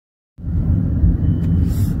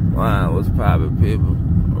Wow, what's poppin', people?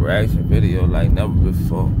 A reaction video like never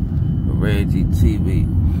before.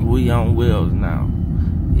 REDDGTV. We on wheels now.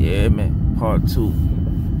 Yeah, man. Part 2.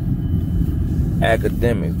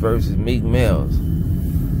 Akademiks versus Meek Mills.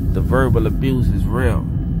 The verbal abuse is real.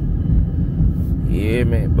 Yeah,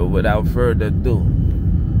 man. But without further ado,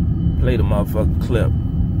 play the motherfucking clip.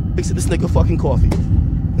 Fixing this nigga fucking coffee.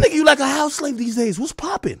 Nigga, you like a house slave these days. What's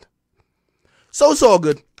poppin'? So it's all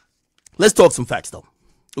good. Let's talk some facts though.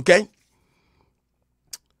 Okay?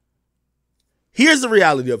 Here's the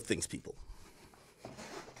reality of things, people.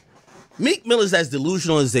 Meek Mill is as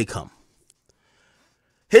delusional as they come.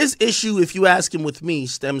 His issue, if you ask him with me,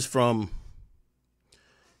 stems from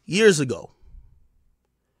years ago.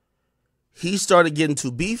 He started getting to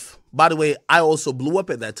beef. By the way, I also blew up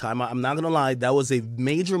at that time. I'm not going to lie. That was a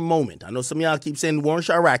major moment. I know some of y'all keep saying war in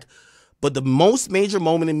Iraq, but the most major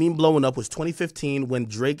moment in me blowing up was 2015 when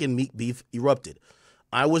Drake and Meek beef erupted.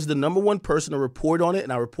 I was the #1 person to report on it,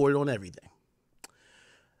 and I reported on everything.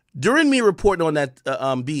 During me reporting on that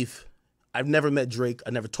beef, I've never met Drake. I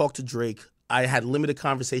never talked to Drake. I had limited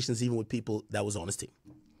conversations even with people that was on his team.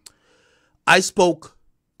 I spoke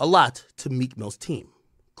a lot to Meek Mill's team.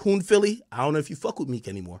 Coon Philly, I don't know if you fuck with Meek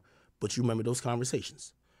anymore, but you remember those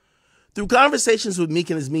conversations. Through conversations with Meek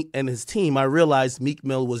and his team, I realized Meek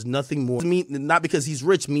Mill was nothing more. Not because he's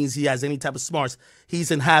rich means he has any type of smarts.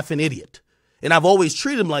 He's in half an idiot. And I've always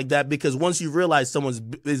treated him like that because once you realize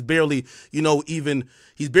someone is barely,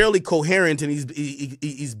 he's barely coherent and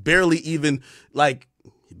he's barely even,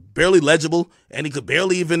 barely legible and he could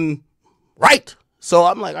barely even write. So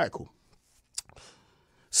I'm like, all right, cool.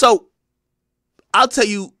 So I'll tell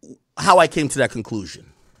you how I came to that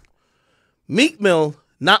conclusion. Meek Mill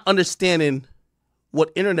not understanding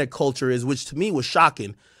what internet culture is, which to me was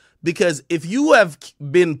shocking, because if you have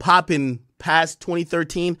been popping past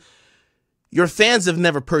 2013, your fans have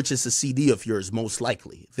never purchased a CD of yours, most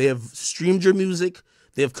likely. They have streamed your music.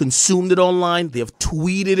 They have consumed it online. They have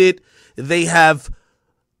tweeted it. They have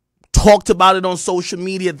talked about it on social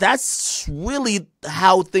media. That's really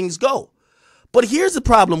how things go. But here's the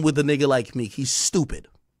problem with a nigga like Meek. He's stupid.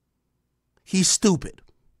 He's stupid.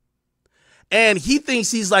 And he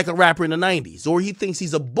thinks he's like a rapper in the 90s, or he thinks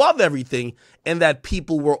he's above everything and that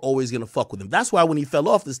people were always going to fuck with him. That's why when he fell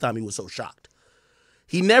off this time, he was so shocked.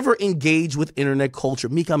 He never engaged with internet culture.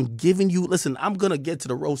 Meek, I'm giving you, listen, I'm going to get to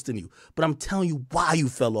the roasting you, but I'm telling you why you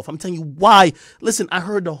fell off. I'm telling you why. Listen, I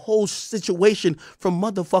heard the whole situation from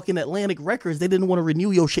motherfucking Atlantic Records. They didn't want to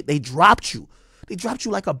renew your shit. They dropped you. They dropped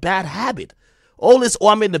you like a bad habit. All this,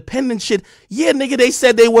 I'm independent shit. Yeah, nigga, they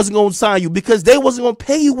said they wasn't going to sign you because they wasn't going to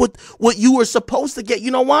pay you what you were supposed to get.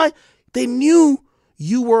 You know why? They knew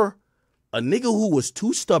you were a nigga who was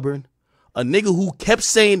too stubborn, a nigga who kept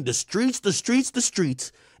saying the streets, the streets, the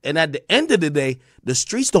streets. And at the end of the day, the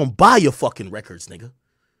streets don't buy your fucking records, nigga.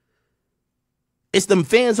 It's them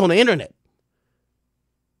fans on the internet.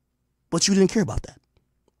 But you didn't care about that.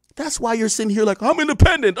 That's why you're sitting here like, I'm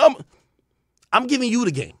independent. I'm giving you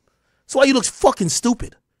the game. That's why you look fucking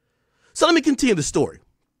stupid. So let me continue the story.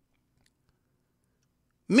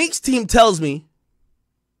 Meek's team tells me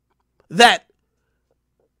that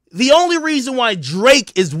the only reason why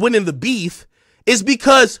Drake is winning the beef is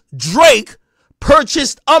because Drake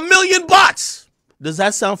purchased 1 million bots. Does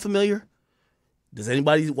that sound familiar? Does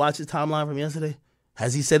anybody watch his timeline from yesterday?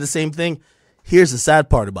 Has he said the same thing? Here's the sad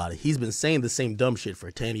part about it. He's been saying the same dumb shit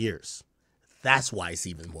for 10 years. That's why it's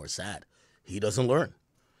even more sad. He doesn't learn.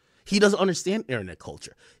 He doesn't understand internet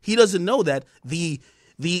culture. He doesn't know that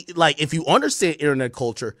if you understand internet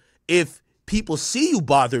culture, if people see you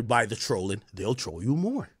bothered by the trolling, they'll troll you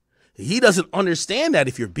more. He doesn't understand that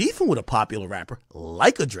if you're beefing with a popular rapper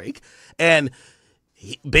like a Drake, and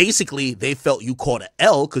basically they felt you caught an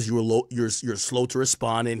L because you're slow to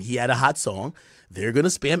respond and he had a hot song, they're gonna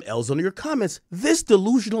spam L's under your comments. This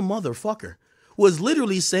delusional motherfucker was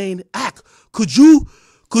literally saying, "Ak, could you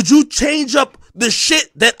change up the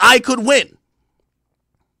shit that I could win?"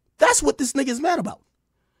 That's what this nigga is mad about.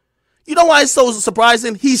 You know why it's so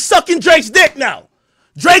surprising? He's sucking Drake's dick now.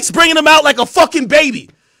 Drake's bringing him out like a fucking baby.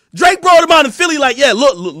 Drake brought him out in Philly like, yeah,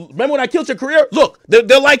 look, remember when I killed your career? Look,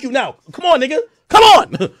 they'll like you now. Come on, nigga. Come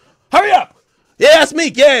on. Hurry up. Yeah, that's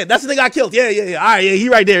Meek. Yeah, that's the nigga I killed. Yeah. All right, yeah, he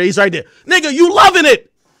right there. He's right there. Nigga, you loving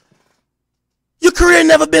it. Your career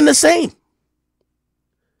never been the same.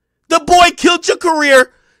 The boy killed your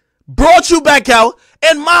career, brought you back out,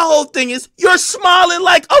 and my whole thing is you're smiling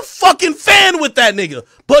like a fucking fan with that nigga,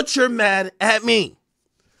 but you're mad at me.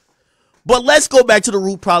 But let's go back to the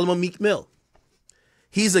root problem of Meek Mill.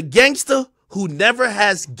 He's a gangster who never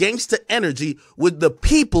has gangster energy with the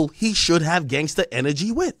people he should have gangster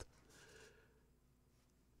energy with.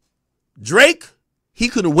 Drake, he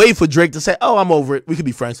couldn't wait for Drake to say, oh, I'm over it. We could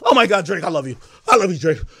be friends. Oh, my God, Drake, I love you. I love you,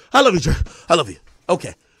 Drake. I love you, Drake. I love you.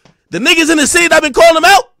 Okay. The niggas in the city that have been calling him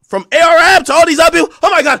out, from ARAB to all these other people, oh,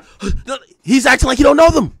 my God. He's acting like he don't know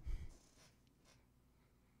them.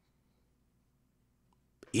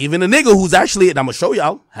 Even the nigga who's actually, and I'm going to show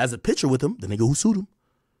y'all, has a picture with him, the nigga who sued him,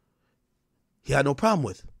 he had no problem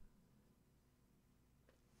with.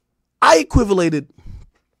 I equivalated,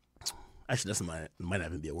 actually, that might not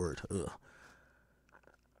even be a word. Ugh.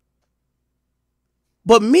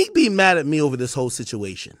 But Meek being mad at me over this whole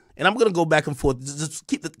situation, and I'm going to go back and forth, just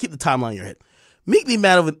keep the timeline in your head. Meek being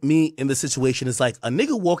mad at me in the situation is like a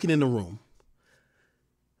nigga walking in the room,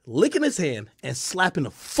 licking his hand, and slapping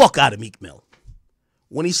the fuck out of Meek Mill.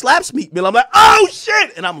 When he slaps Meek Mill, I'm like, oh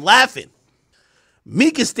shit, and I'm laughing.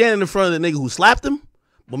 Meek is standing in front of the nigga who slapped him,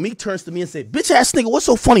 but Meek turns to me and says, bitch ass nigga, what's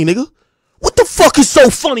so funny, nigga? What the fuck is so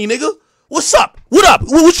funny, nigga? What's up? What up?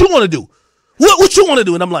 What you want to do? What you want to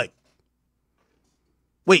do? And I'm like,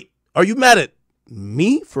 wait, are you mad at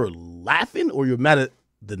me for laughing, or you're mad at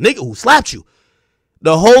the nigga who slapped you?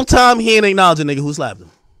 The whole time he ain't acknowledging the nigga who slapped him.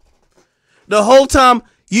 The whole time,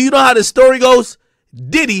 you know how the story goes?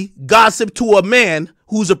 Diddy gossiped to a man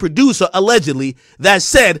who's a producer, allegedly, that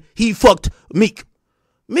said he fucked Meek.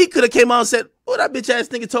 Meek could have came out and said, what that bitch ass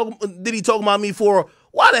nigga Diddy talking about me for?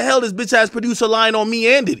 Why the hell this bitch ass producer lying on me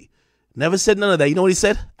and Diddy? Never said none of that. You know what he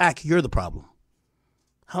said? Ak, you're the problem.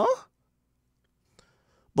 Huh?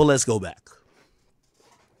 But let's go back.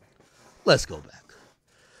 Let's go back.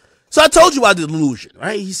 So I told you about the delusion,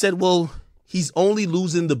 right? He said, well, he's only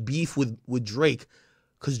losing the beef with Drake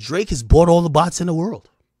because Drake has bought all the bots in the world.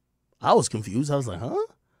 I was confused. I was like, huh?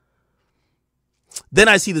 Then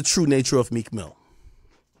I see the true nature of Meek Mill.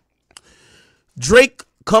 Drake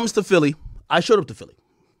comes to Philly. I showed up to Philly.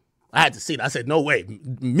 I had to see it. I said, no way.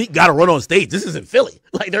 Meek got to run on stage. This isn't Philly.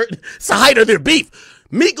 Like, it's the height of their beef.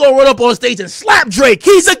 Meek gonna run up on stage and slap Drake.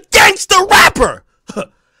 He's a gangster rapper.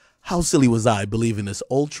 How silly was I believing this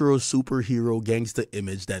ultra superhero gangster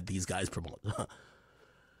image that these guys promote?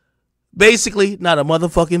 Basically, not a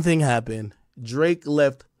motherfucking thing happened. Drake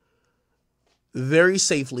left very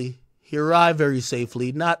safely. He arrived very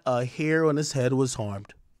safely. Not a hair on his head was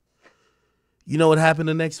harmed. You know what happened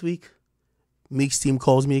the next week? Meek's team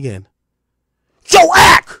calls me again. Yo,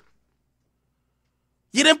 Ak!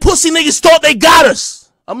 You them pussy niggas thought they got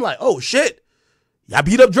us. I'm like, oh shit. Y'all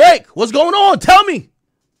beat up Drake. What's going on? Tell me.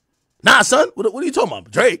 Nah, son. What are you talking about?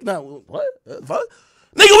 Drake? Nah, what? Fuck?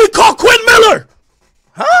 Nigga, we called Quinn Miller.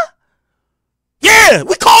 Huh? Yeah,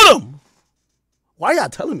 we called him. Why y'all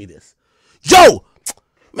telling me this? Yo,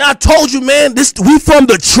 man, I told you, man, we from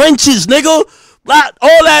the trenches, nigga. Like,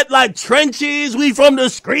 all that, like, trenches, we from the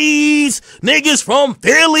streets, niggas from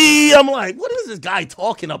Philly. I'm like, what is this guy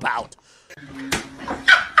talking about?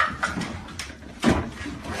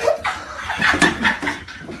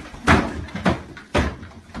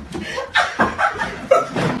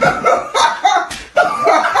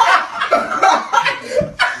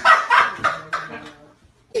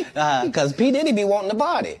 Because P. Diddy be wanting the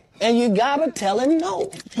body. And you gotta tell him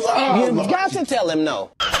no. You got to tell him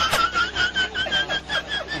no.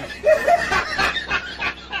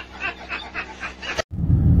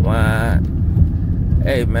 Why?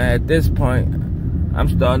 Hey, man, at this point, I'm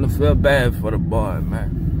starting to feel bad for the boy,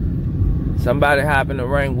 man. Somebody hop in the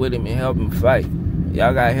ring with him and help him fight.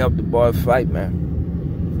 Y'all gotta help the boy fight,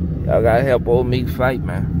 man. Y'all gotta help old Meek fight,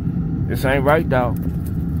 man. This ain't right, dog.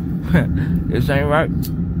 This ain't right.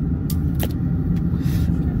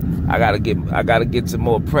 I gotta get some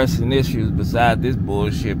more pressing issues besides this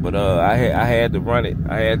bullshit. But I had to run it.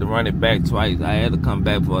 I had to run it back twice. I had to come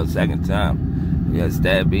back for a second time. Yes,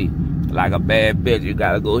 that be like a bad bitch. You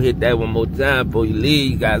gotta go hit that one more time before you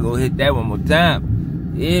leave. You gotta go hit that one more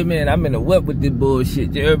time. Yeah, man, I'm in the whip with this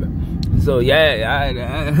bullshit, you hear me? So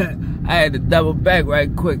yeah, I had to double back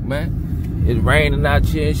right quick, man. It's raining out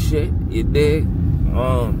here and shit. You dig?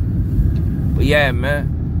 But yeah,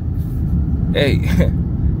 man. Hey.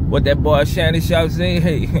 What that boy Shanny Shout say,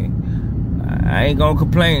 hey, I ain't gonna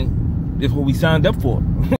complain. This is what we signed up for.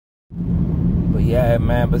 But yeah,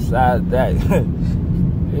 man, besides that,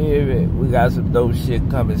 yeah, we got some dope shit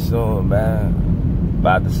coming soon, man.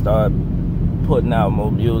 About to start putting out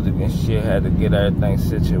more music and shit. Had to get everything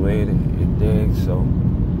situated, you dig? So,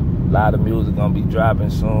 a lot of music gonna be dropping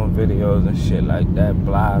soon, videos and shit like that,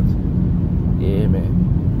 blogs. Yeah,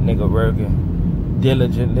 man. Nigga working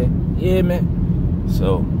diligently. Yeah, man.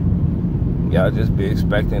 So, y'all just be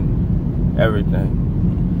expecting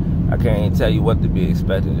everything. I can't even tell you what to be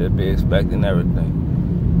expecting. Just be expecting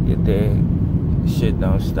everything. You dig? Shit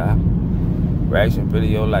don't stop. Reaction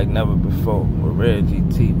video like never before with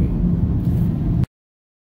REDDGTV.